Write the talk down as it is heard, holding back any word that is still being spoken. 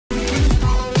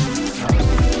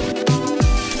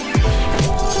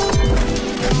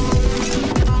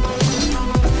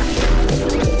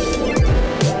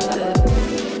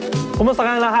Kumusta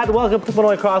kayong lahat? Welcome to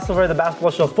Pinoy Crossover, the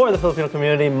basketball show for the Filipino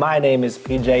community. My name is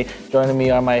PJ. Joining me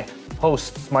are my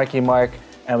hosts, Marky Mark,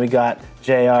 and we got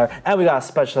JR, and we got a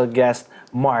special guest,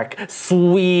 Mark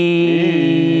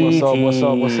Sweet. What's up, what's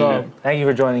up, what's up? Thank you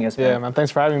for joining us, man. Yeah, man,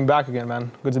 thanks for having me back again, man.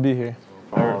 Good to be here.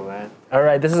 Oh, man. All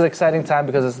right, this is an exciting time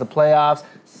because it's the playoffs.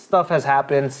 Stuff has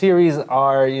happened. Series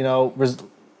are,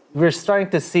 we're starting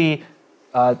to see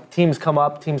teams come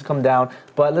up, teams come down.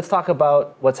 But let's talk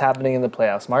about what's happening in the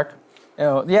playoffs. Mark?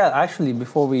 Yeah, actually,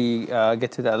 before we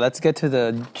get to that, let's get to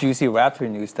the juicy Raptor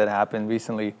news that happened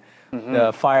recently. Mm-hmm.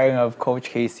 The firing of Coach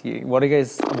Casey. What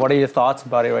are your thoughts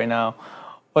about it right now?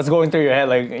 What's going through your head?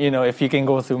 If you can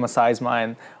go through Masai's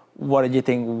mind, what did you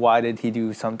think? Why did he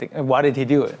do something? Why did he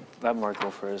do it? Let Mark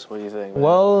go first. What do you think, man?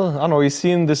 Well, I don't know. We've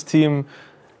seen this team,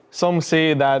 some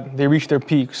say that they reached their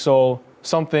peak, so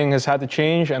something has had to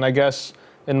change, and I guess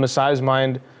in Masai's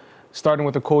mind, starting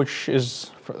with the coach is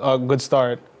a good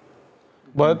start.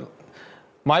 But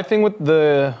my thing with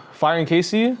the firing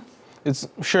Casey, it's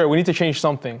sure, we need to change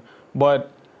something,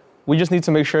 but we just need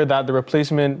to make sure that the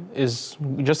replacement is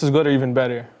just as good or even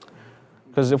better.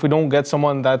 Because if we don't get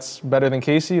someone that's better than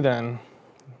Casey, then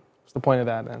what's the point of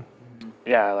that then?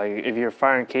 Yeah, if you're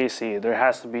firing Casey, there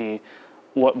has to be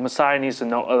what Masai needs to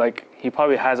know. He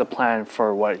probably has a plan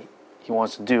for what he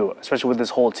wants to do, especially with this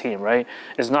whole team, right?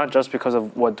 It's not just because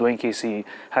of what Dwane Casey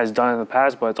has done in the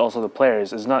past, but it's also the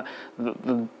players. It's not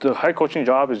the head coaching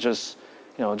job is just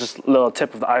a little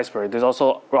tip of the iceberg. There's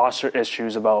also roster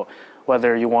issues about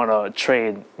whether you want to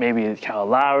trade maybe Kyle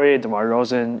Lowry, DeMar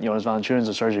DeRozan, Jonas Valanciunas,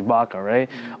 or Serge Ibaka, right?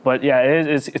 Mm-hmm. But yeah,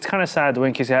 it's kind of sad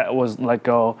Dwane Casey was let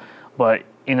go, but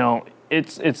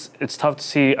it's tough to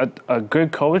see a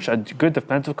good coach, a good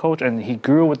defensive coach, and he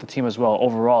grew with the team as well.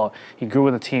 Overall, he grew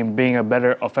with the team, being a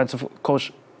better offensive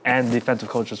coach and defensive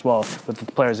coach as well with the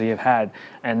players that he have had.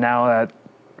 And now that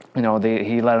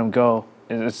he let him go,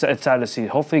 it's sad to see.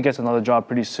 Hopefully, he gets another job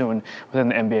pretty soon within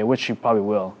the NBA, which he probably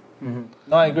will. Mm-hmm.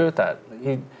 No, I agree with that.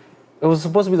 It was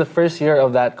supposed to be the first year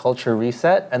of that culture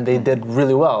reset, and they did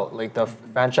really well. Like the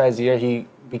franchise year, he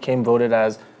became voted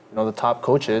as the top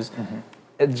coaches. Mm-hmm.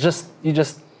 You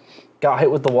just got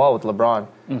hit with the wall with LeBron,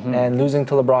 mm-hmm. and losing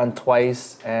to LeBron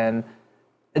twice, and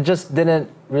it just didn't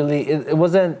really. It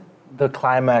wasn't the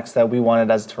climax that we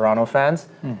wanted as Toronto fans.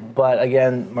 Mm-hmm. But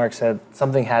again, Mark said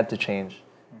something had to change,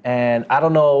 and I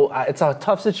don't know. It's a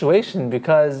tough situation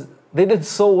because they did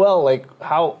so well.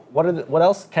 What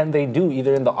else can they do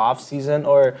either in the off season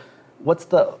or what's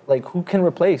the who can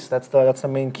replace? That's the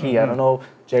main key. Mm-hmm. I don't know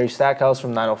Jerry Stackhouse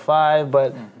from 905,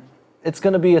 but. Mm-hmm. It's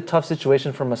going to be a tough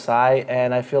situation for Masai,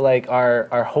 and I feel like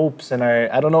our hopes and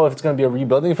I don't know if it's going to be a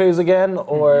rebuilding phase again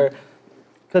or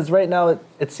because right now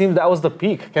it seems that was the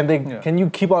peak. Can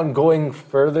you keep on going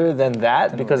further than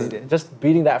that? Because just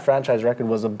beating that franchise record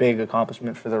was a big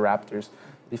accomplishment for the Raptors.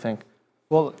 What do you think?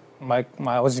 Well, Mike,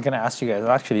 I was just going to ask you guys,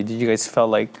 actually, did you guys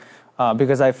felt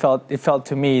because it felt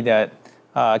to me that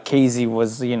Casey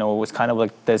was kind of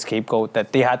like the scapegoat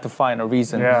that they had to find a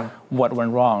reason what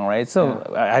went wrong, right? So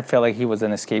I felt like he was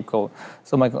an scapegoat.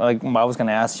 So Mike, I was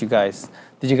gonna ask you guys,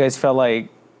 did you guys feel like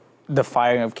the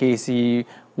firing of Casey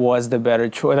was the better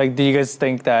choice? Do you guys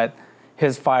think that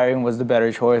his firing was the better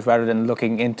choice rather than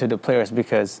looking into the players?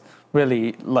 Because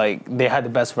really, they had the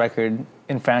best record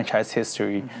in franchise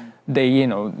history.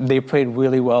 Mm-hmm. They played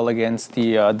really well against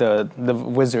the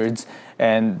Wizards.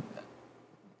 And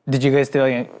did you guys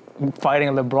feel fighting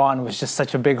LeBron was just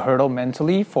such a big hurdle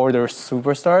mentally for their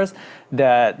superstars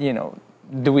that,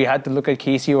 do we have to look at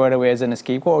Casey right away as an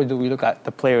scapegoat, or do we look at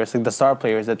the players, the star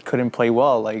players that couldn't play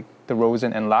well, like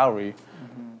DeRozan and Lowry?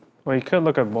 Mm-hmm. Well, you could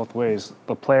look at both ways.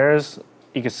 The players,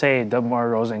 you could say DeMar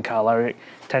DeRozan and Kyle Lowry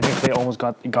technically almost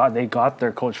got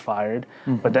their coach fired.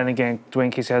 Mm-hmm. But then again,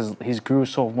 Dwane Casey he's grew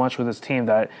so much with his team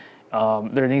that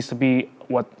there needs to be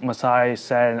what Masai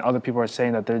said and other people are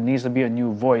saying, that there needs to be a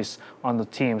new voice on the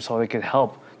team so they could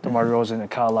help DeMar DeRozan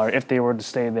and Kyle Lowry if they were to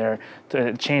stay there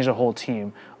to change the whole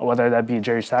team, whether that be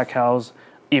Jerry Stackhouse,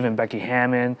 even Becky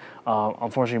Hammond.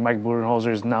 Unfortunately, Mike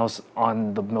Budenholzer is now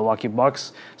on the Milwaukee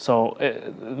Bucks. So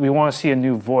we want to see a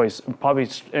new voice,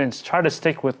 and try to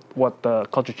stick with what the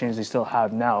culture change they still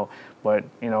have now. But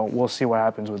we'll see what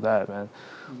happens with that, man.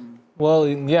 Well,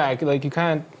 yeah, you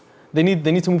can't. They need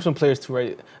to move some players too,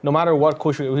 right? No matter what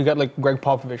coach we got, Greg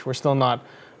Popovich, we're still not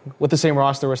with the same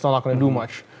roster. We're still not going to do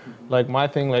much. My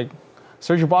thing,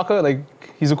 Serge Ibaka,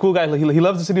 he's a cool guy. He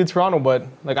loves the city of Toronto, but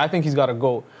I think he's got to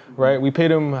go, right? We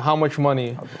paid him how much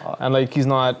money, and he's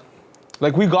not.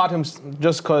 We got him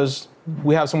just because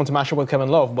we have someone to match up with Kevin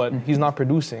Love, but he's not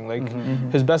producing.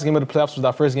 His best game of the playoffs was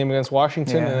that first game against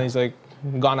Washington, and he's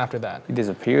gone after that. He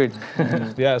disappeared.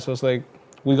 Yeah, so it's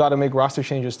we got to make roster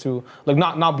changes too. Like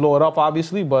not blow it up,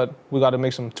 obviously, but we got to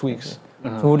make some tweaks. So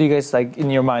who do you guys like in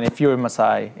your mind? If you're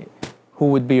Masai, who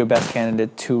would be your best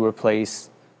candidate to replace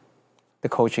the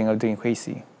coaching of Dwane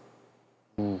Casey?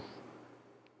 I'm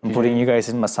putting you guys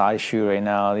in Masai's shoe right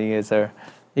now. You guys are.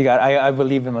 I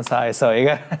believe in Masai, so you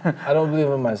got. I don't believe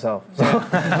in myself. So.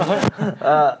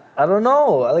 I don't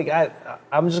know. Like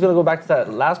I'm just gonna go back to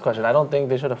that last question. I don't think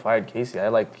they should have fired Casey. I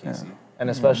like Casey, and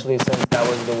especially since that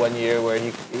was the 1 year where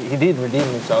he did redeem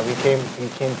himself. He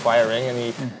came firing, and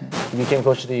he became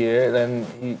coach of the year. Then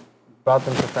he brought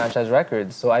them to franchise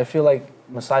records. So I feel like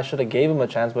Masai should have gave him a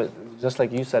chance, but just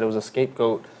like you said, it was a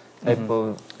scapegoat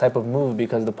type of move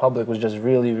because the public was just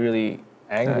really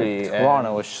angry.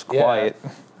 Toronto was just quiet.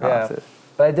 Yeah.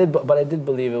 But I did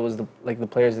believe it was the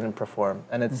players didn't perform,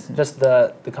 and it's just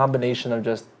the combination of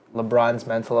just LeBron's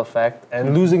mental effect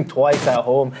and losing twice at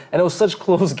home, and it was such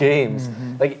close games.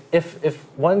 Like if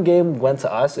one game went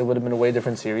to us, it would have been a way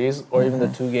different series, or even the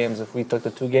 2 games. If we took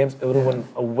the 2 games, it would have been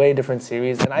a way different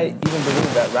series. And I even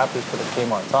believe that Raptors could have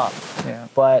came on top. Yeah.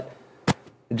 But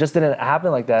it just didn't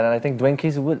happen like that. And I think Dwane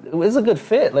Casey is a good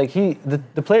fit. Like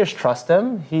the players trust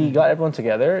him. He got everyone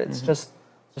together. It's just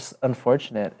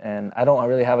unfortunate, and I don't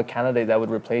really have a candidate that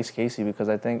would replace Casey because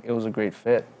I think it was a great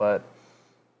fit. But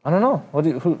I don't know.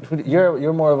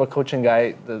 You're more of a coaching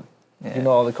guy. You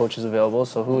know all the coaches available.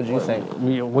 So who would you think?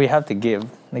 We have to give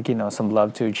some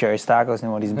love to Jerry Stackhouse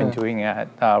and what he's been doing at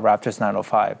Raptors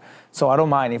 905. So I don't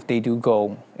mind if they do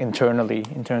go internally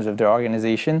in terms of their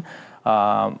organization.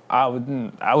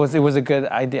 It was a good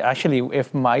idea actually.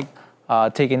 If Mike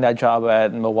taking that job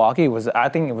at Milwaukee I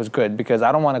think it was good because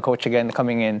I don't want a coach again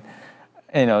coming in,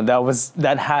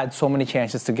 that had so many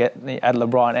chances to get at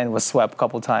LeBron and was swept a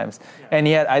couple times. Yeah.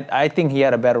 And I think he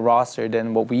had a better roster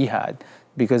than what we had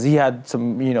because he had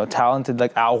some talented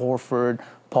like Al Horford,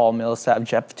 Paul Millsap,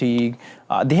 Jeff Teague.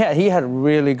 He had a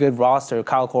really good roster.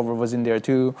 Kyle Korver was in there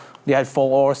too. They had 4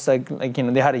 All-Stars.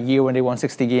 They had a year when they won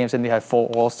 60 games and they had 4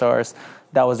 All-Stars.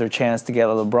 That was their chance to get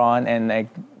LeBron, and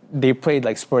they played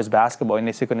like Spurs basketball and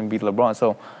they still couldn't beat LeBron.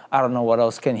 So I don't know what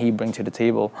else can he bring to the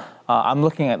table. I'm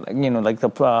looking at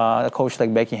a coach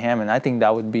like Becky Hammon. I think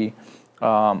that would be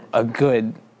a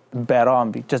good bet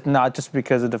on, not just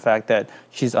because of the fact that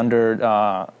she's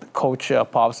under Coach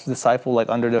Pop's disciple, like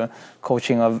under the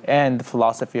coaching of and the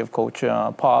philosophy of Coach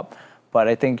Pop, but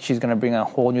I think she's gonna bring a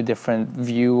whole new different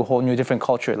view, a whole new different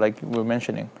culture, like we were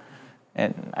mentioning.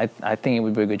 And I think it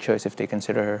would be a good choice if they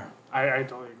consider her. I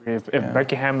totally agree. If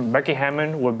Becky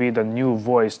Hammon would be the new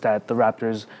voice that the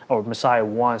Raptors or Masai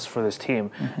wants for this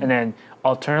team. And then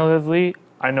alternatively,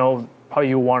 I know probably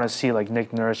you want to see like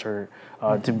Nick Nurse or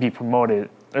to be promoted.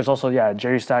 There's also,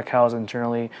 Jerry Stackhouse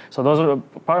internally. So those are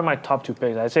probably my top 2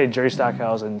 picks. I'd say Jerry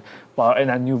Stackhouse and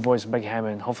that new voice, Becky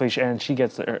Hammon. Hopefully she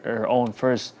gets her own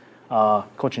first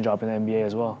coaching job in the NBA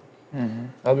as well.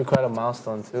 That would be quite a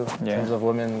milestone too, in terms of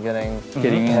women getting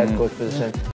head coach position.